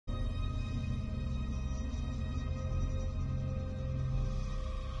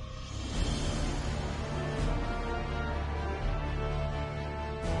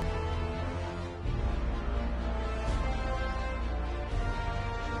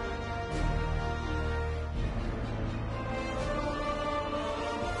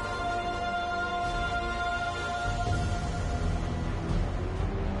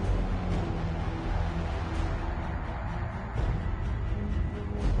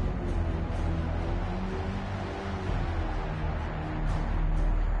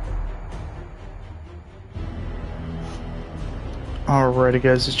Alrighty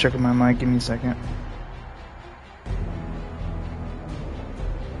guys, just checking my mic, give me a second.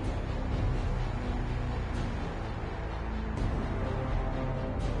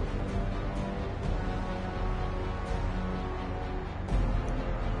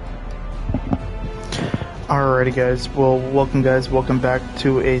 Alrighty guys, well welcome back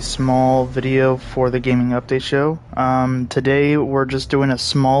to a small video for the Gaming Update Show. Today we're just doing a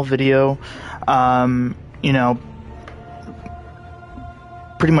small video, you know,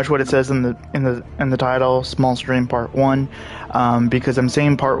 pretty much what it says in the title, small stream part 1. Because I'm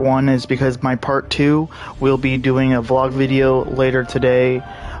saying part 1 is because my part 2 will be doing a vlog video later today.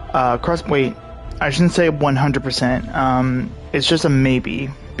 Wait, I shouldn't say 100%. It's just a maybe,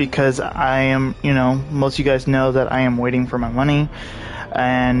 because I am, you know, most of you guys know that I am waiting for my money,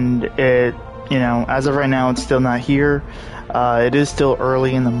 and it, you know, as of right now, it's still not here. It is still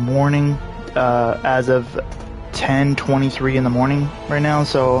early in the morning, as of 10:23 in the morning right now,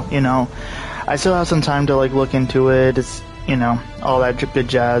 so, you know, I still have some time to, like, look into it. It's, you know, all that good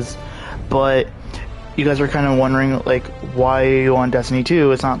jazz. But you guys are kind of wondering, like, why are you on Destiny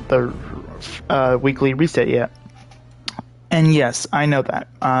 2? It's not the weekly reset yet. And yes, I know that.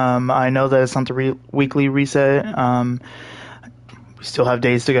 I know that it's not the weekly reset. We still have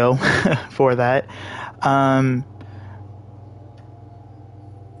days to go for that.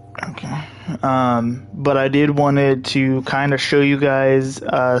 Okay. But I did wanted to kind of show you guys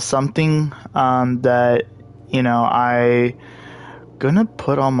something that, you know, I gonna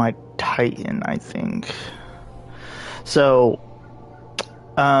put on my Titan, I think. So,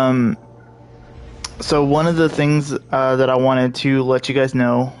 so one of the things that I wanted to let you guys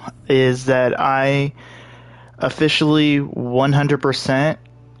know is that I officially 100%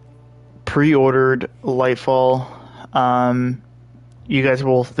 pre-ordered Lightfall. You guys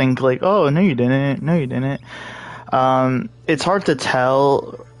will think like, oh, no you didn't, no you didn't. It's hard to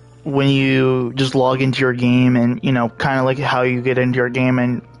tell when you just log into your game and, you know, kind of like how you get into your game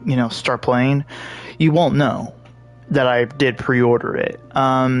and, you know, start playing. You won't know that I did pre-order it.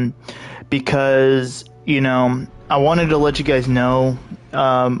 Because, you know, I wanted to let you guys know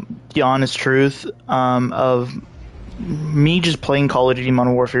the honest truth of me just playing Call of Duty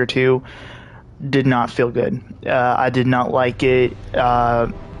Modern Warfare 2 did not feel good. I did not like it.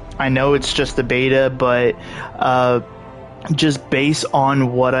 I know it's just the beta, but just based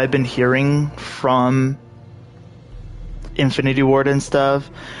on what I've been hearing from Infinity Ward and stuff,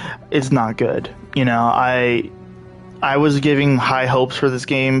 it's not good. You know, I was giving high hopes for this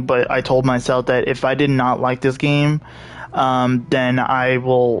game, but I told myself that if I did not like this game, then I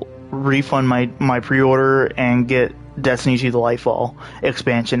will refund my pre-order and get Destiny 2 the Lightfall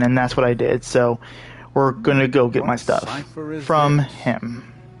expansion, and that's what I did. So we're gonna go get my stuff from him.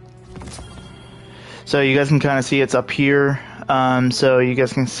 So you guys can kind of see it's up here. So you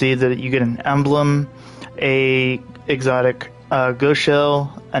guys can see that you get an emblem, a exotic ghost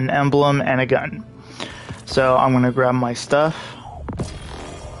shell, an emblem, and a gun. So I'm gonna grab my stuff.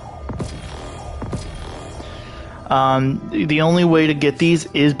 The only way to get these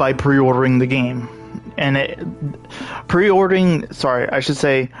is by pre-ordering the game, and pre-ordering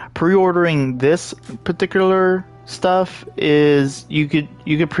this particular stuff is you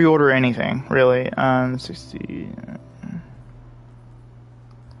could pre-order anything really. 60.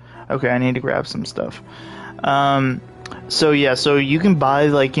 Okay, I need to grab some stuff. So yeah, so you can buy,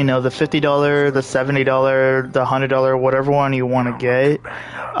 like, you know, the $50, the $70, the $100, whatever one you want to get.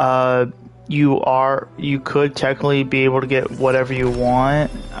 You could technically be able to get whatever you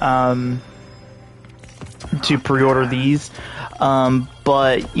want to pre-order these.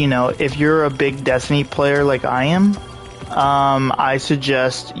 But, you know, if you're a big Destiny player like I am, I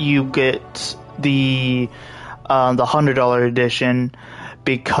suggest you get the $100 edition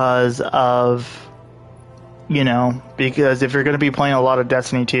because of, you know, because if you're going to be playing a lot of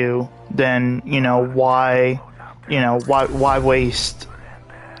Destiny 2, then, you know, why waste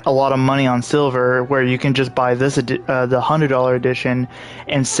a lot of money on silver where you can just buy this the $100 edition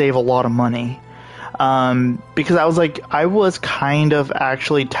and save a lot of money. Because I was kind of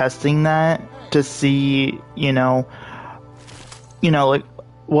actually testing that to see, you know, like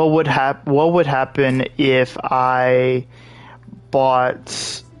what would happen if I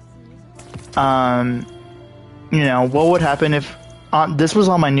bought, you know, what would happen if this was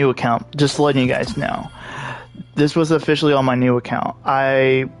on my new account, just letting you guys know. This was officially on my new account.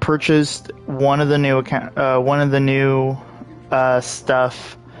 I purchased one of the new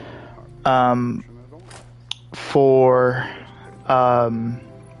stuff for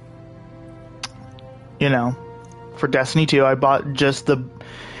you know, for Destiny 2. I bought just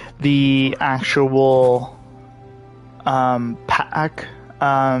the actual pack.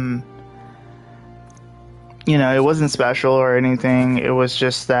 You know, it wasn't special or anything. It was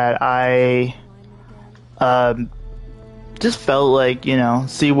just that I just felt like, you know,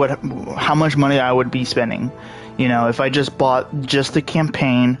 see how much money I would be spending. You know, if I just bought just the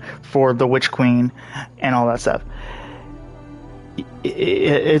campaign for the Witch Queen and all that stuff.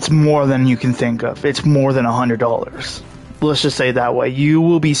 It's more than you can think of. It's more than $100. Let's just say it that way. You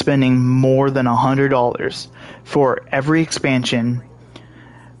will be spending more than $100 for every expansion,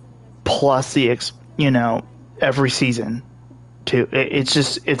 plus you know, every season. Too.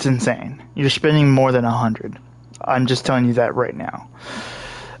 It's insane. You're spending more than 100. I'm just telling you that right now.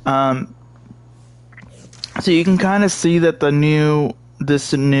 So you can kind of see that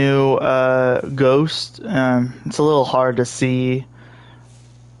this new ghost. It's a little hard to see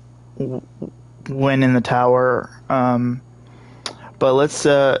when in the tower. But let's.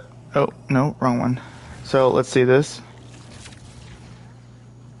 Oh no, wrong one. So let's see this.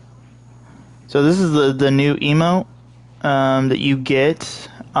 So this is the new emote that you get. It's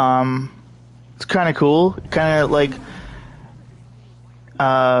kind of cool. Kind of like.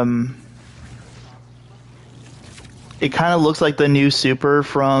 It kind of looks like the new super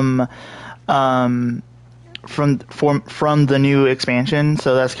from the new expansion,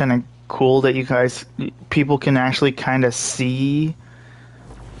 so that's kind of cool that people can actually kind of see,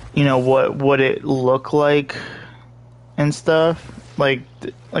 you know, what it looked like and stuff. Like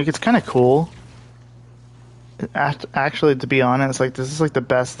it's kind of cool. Actually, to be honest, like this is like the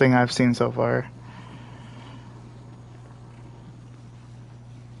best thing I've seen so far.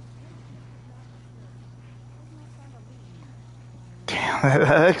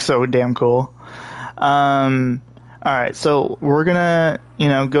 That's so damn cool. Alright, so we're gonna, you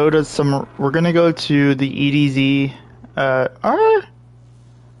know, we're gonna go to the EDZ,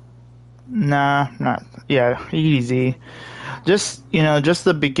 EDZ. Just, you know, just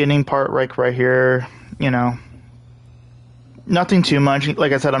the beginning part right here, you know. Nothing too much.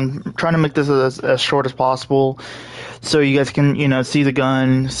 Like I said, I'm trying to make this as short as possible so you guys can, you know, see the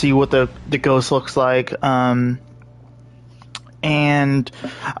gun, see what the ghost looks like, and,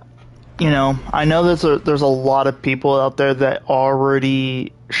 you know, I know there's a lot of people out there that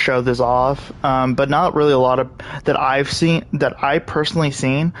already show this off, but not really a lot of that I personally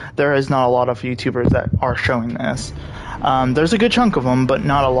seen. There is not a lot of YouTubers that are showing this. There's a good chunk of them, but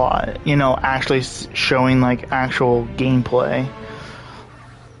not a lot, you know, actually showing like actual gameplay.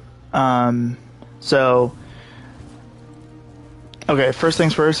 So, okay, first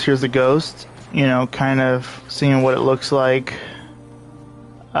things first, here's the ghost, you know, kind of seeing what it looks like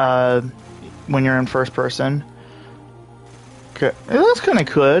when you're in first person. Okay, it looks kind of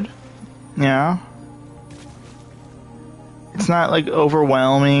good, yeah. It's not like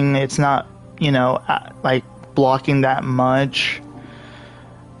overwhelming, it's not, you know, like blocking that much.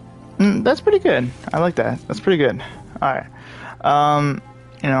 That's pretty good. I like that. That's pretty good. Alright.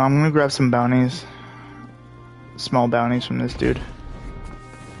 You know, I'm gonna grab some bounties. Small bounties from this dude.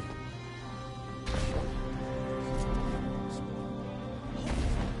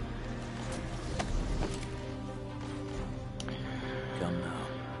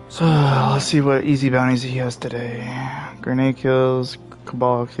 So, let's see what easy bounties he has today. Grenade kills,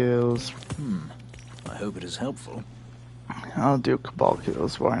 Cabal kills. I hope it is helpful. I'll do Cabal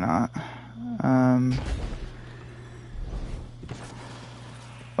kills, why not?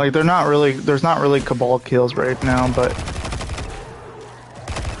 Like there's not really Cabal kills right now, but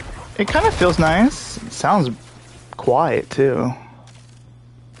it kind of feels nice. It sounds quiet too.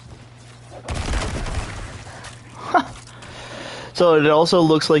 So it also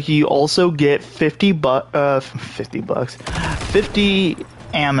looks like you also get 50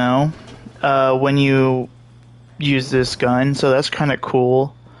 ammo when you use this gun, so that's kind of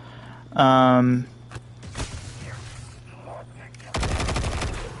cool.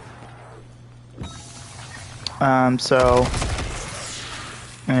 So,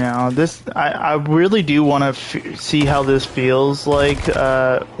 you know, this, I really do want to see how this feels like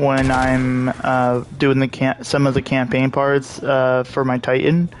when I'm doing some of the campaign parts for my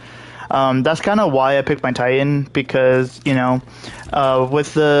Titan. That's kind of why I picked my Titan, because, you know,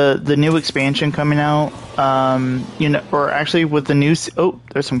 with the new expansion coming out, you know, or actually with the new, oh,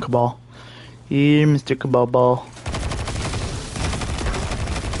 there's some Cabal. Here, Mr. Cabal Ball.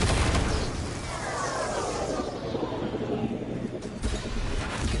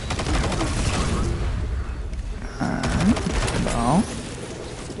 Cabal.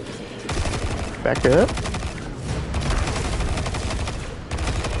 Back up.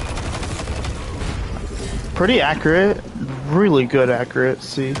 Pretty accurate, really good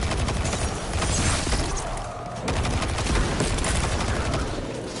accuracy.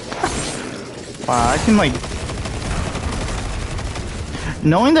 Wow, I can like...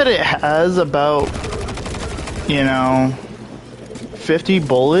 Knowing that it has about, you know, 50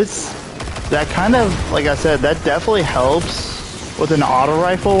 bullets, that kind of, like I said, that definitely helps with an auto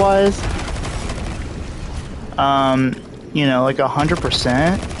rifle wise. You know, like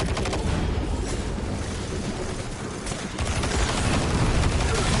 100%.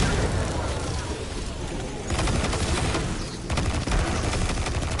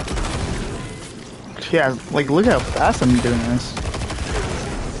 Yeah, like look how fast I'm doing this.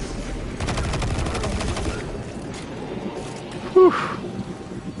 Whew.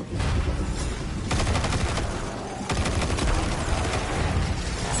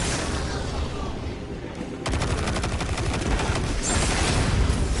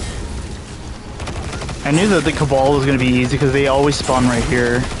 I knew that the Cabal was going to be easy because they always spawn right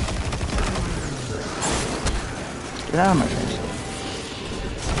here. Get out of my face.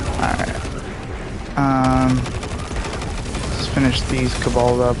 Alright. Let's finish these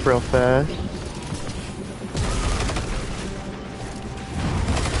Cabals up real fast.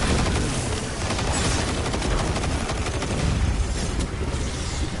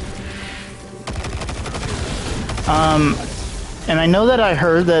 And I know that I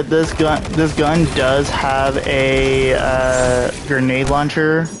heard that this gun does have a grenade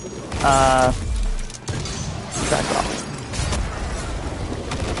launcher. Back off.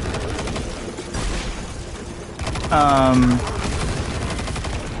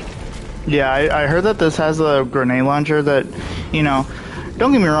 Yeah, I heard that this has a grenade launcher that, you know,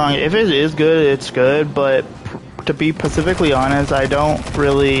 don't get me wrong, if it is good, it's good, but to be specifically honest, I don't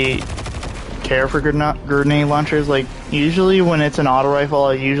really care for grenade launchers. Like, usually when it's an auto rifle,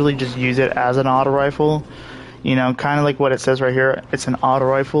 I usually just use it as an auto rifle. You know, kind of like what it says right here, it's an auto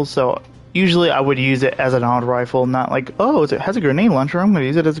rifle, so usually I would use it as an auto rifle, not like, oh, it has a grenade launcher, I'm going to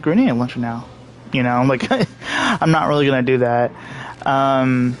use it as a grenade launcher now. You know, like, I'm not really going to do that.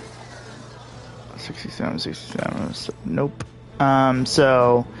 67, nope.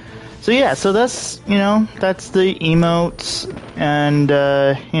 So yeah, so that's, you know, that's the emotes, and,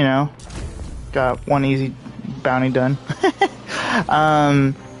 you know, got one easy bounty done.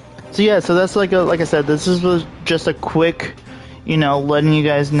 So yeah, so that's like I said, this was just a quick, you know, letting you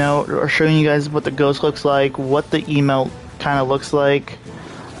guys know, or showing you guys what the ghost looks like, what the emote kind of looks like,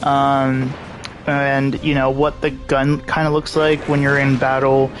 and, you know, what the gun kind of looks like when you're in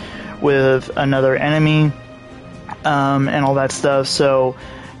battle with another enemy, and all that stuff. So,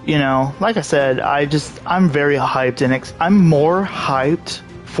 you know, like I said, I'm very hyped, and I'm more hyped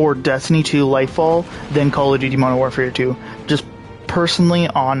for Destiny 2 Lightfall than Call of Duty Modern Warfare 2. Just personally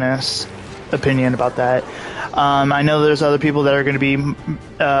honest opinion about that. I know there's other people that are going to be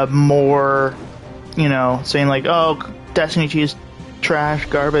more, you know, saying like, oh, Destiny 2 is trash,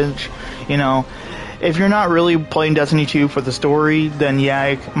 garbage, you know. If you're not really playing Destiny 2 for the story, then yeah,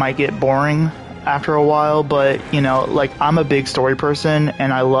 it might get boring after a while, but, you know, like, I'm a big story person,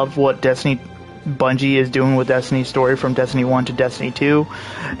 and I love what Bungie is doing with Destiny's story from Destiny 1 to Destiny 2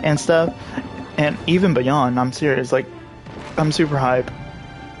 and stuff, and even beyond. I'm serious, like, I'm super hype.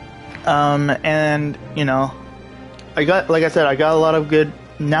 And, you know, like I said, I got a lot of good,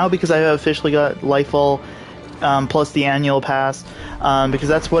 now because I have officially got Lightfall, plus the annual pass, because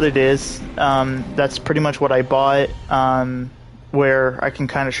that's what it is. That's pretty much what I bought, where I can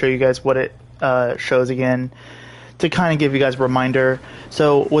kind of show you guys what it shows again, to kind of give you guys a reminder.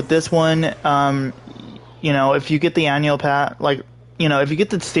 So with this one, you know, if you get the annual pass, like, you know, if you get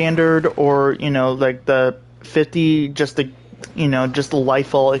the standard, or, you know, like the 50, just the, you know, just the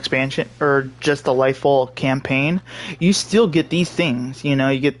Lightfall expansion, or just the Lightfall campaign, you still get these things. You know,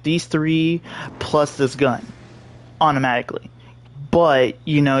 you get these 3 plus this gun automatically. But,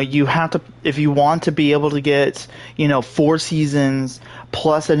 you know, you have to, if you want to be able to get, you know, 4 seasons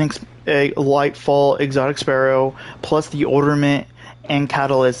plus a Lightfall Exotic Sparrow plus the Ornament and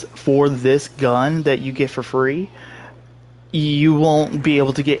Catalyst for this gun that you get for free, you won't be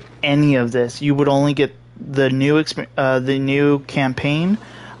able to get any of this. You would only get the new campaign,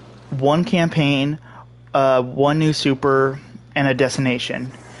 one one new super, and a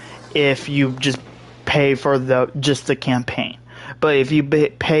destination, if you just pay for just the campaign. But if you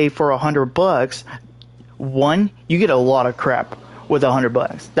pay for $100, you get a lot of crap with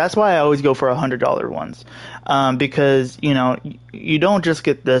 $100. That's why I always go for $100 ones, because, you know, you don't just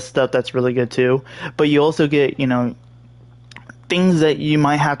get this stuff that's really good too, but you also get, you know, things that you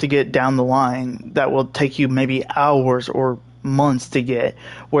might have to get down the line that will take you maybe hours or months to get,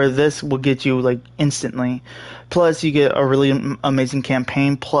 where this will get you like instantly. Plus you get a really amazing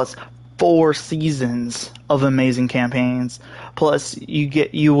campaign plus 4 seasons of amazing campaigns. Plus,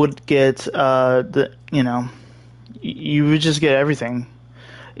 you would get you would just get everything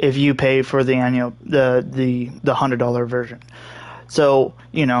if you pay for the annual the $100 version. So,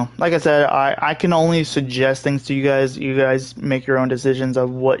 like I said, I can only suggest things to you guys. You guys make your own decisions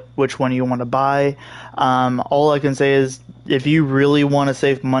of which one you want to buy. All I can say is, if you really want to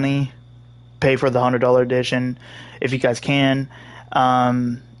save money, pay for the $100 edition if you guys can.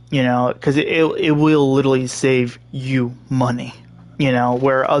 Because it will literally save you money.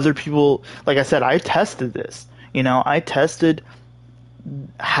 Where other people, like I said, I tested this. I tested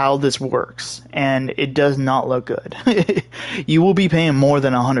how this works, and it does not look good. You will be paying more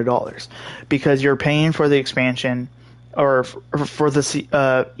than $100 because you're paying for the expansion, or for the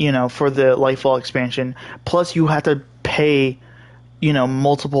for the Lightfall expansion. Plus, you have to pay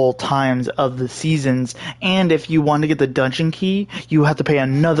multiple times of the seasons, and if you want to get the dungeon key, you have to pay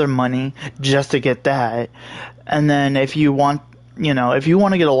another money just to get that. And then if you want to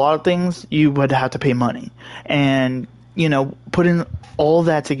get a lot of things, you would have to pay money. And putting all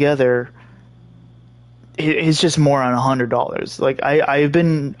that together, it's just more on $100. Like I've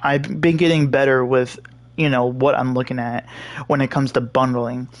been getting better with what I'm looking at when it comes to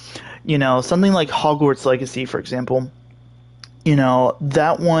bundling. Something like Hogwarts Legacy, for example.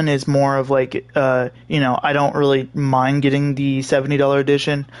 That one is more of like, I don't really mind getting the $70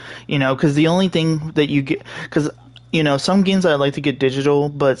 edition, because the only thing that you get, because, some games I like to get digital,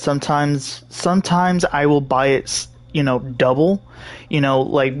 but sometimes I will buy it, double,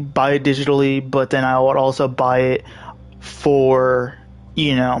 like buy it digitally, but then I would also buy it for,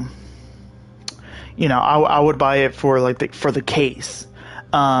 I would buy it for for the case.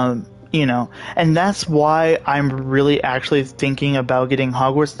 And that's why I'm really actually thinking about getting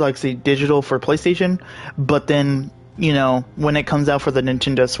Hogwarts Legacy digital for PlayStation. But then, when it comes out for the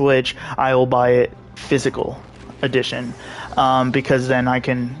Nintendo Switch, I will buy it physical edition, because then I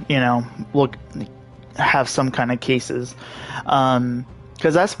can, have some kind of cases.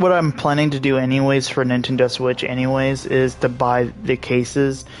 Because that's what I'm planning to do anyways for Nintendo Switch anyways, is to buy the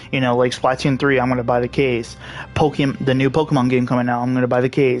cases. Like Splatoon 3, I'm going to buy the case. The new Pokemon game coming out, I'm going to buy the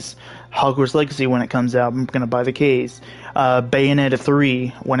case. Hogwarts Legacy, when it comes out, I'm going to buy the case. Bayonetta 3,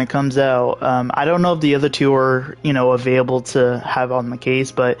 when it comes out. I don't know if the other two are, available to have on the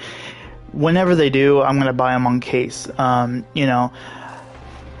case, but whenever they do, I'm going to buy them on case. I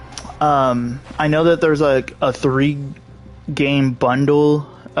know that there's like a 3-game bundle.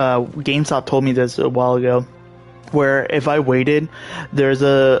 GameStop told me this a while ago, where if I waited, there's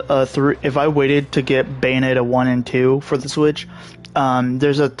if I waited to get Bayonetta 1 and 2 for the Switch,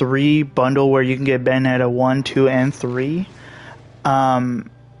 there's a 3 bundle where you can get Bayonetta 1, 2, and 3,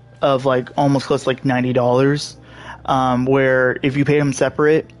 of like almost close to like $90, where if you pay them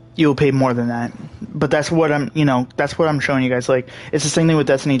separate, you'll pay more than that. But that's what I'm showing you guys. Like, it's the same thing with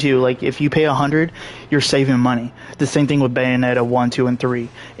Destiny 2. Like, if you pay $100, you're saving money. The same thing with Bayonetta 1, 2, and 3.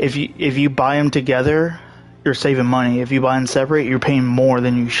 If you buy them together, you're saving money. If you buy them separate, you're paying more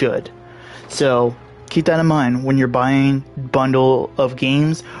than you should. So keep that in mind when you're buying bundle of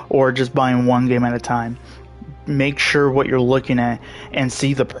games or just buying one game at a time. Make sure what you're looking at and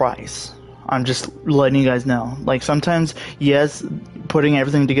see the price. I'm just letting you guys know. Like, sometimes, yes, putting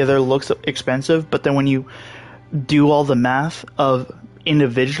everything together looks expensive, but then when you do all the math of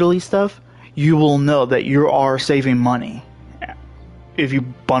individually stuff, you will know that you are saving money if you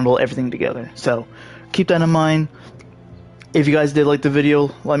bundle everything together. So keep that in mind. If you guys did like the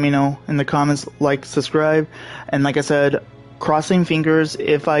video, let me know in the comments, like, subscribe, and like I said, crossing fingers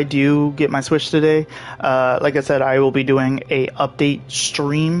if I do get my Switch today. Like I said, I will be doing a update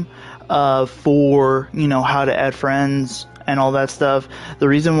stream for how to add friends and all that stuff. The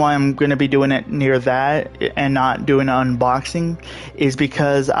reason why I'm going to be doing it near that and not doing an unboxing is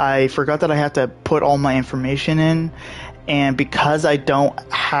because I forgot that I have to put all my information in, and because I don't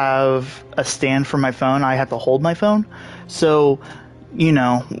have a stand for my phone, I have to hold my phone. So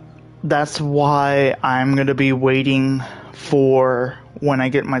that's why I'm going to be waiting for when I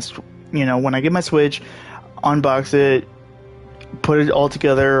get my Switch, unbox it, put it all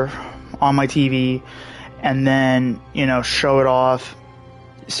together on my TV, and then show it off,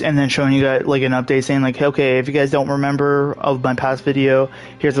 and then showing you guys like an update saying like, okay, if you guys don't remember of my past video,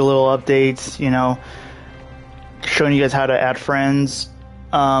 here's the little updates, showing you guys how to add friends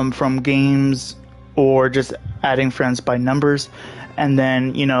from games, or just adding friends by numbers. And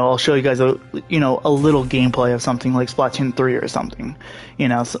then I'll show you guys a little gameplay of something like Splatoon 3 or something,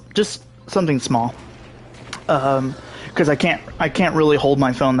 so just something small. Because I can't really hold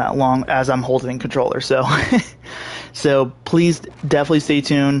my phone that long as I'm holding controller. So So please definitely stay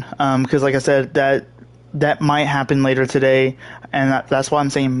tuned, because like I said, that might happen later today, and that's why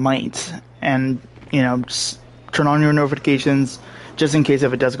I'm saying might. And just turn on your notifications just in case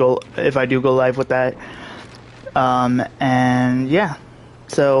if I do go live with that. And yeah,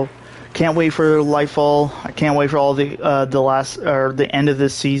 so can't wait for Lightfall. I can't wait for all the end of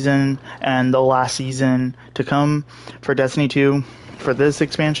this season and the last season to come for Destiny 2 for this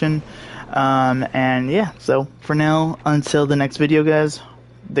expansion. And yeah, so for now, until the next video, guys,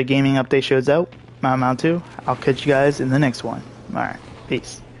 the gaming update shows out. I'm out too. I'll catch you guys in the next one. Alright,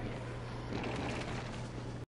 peace.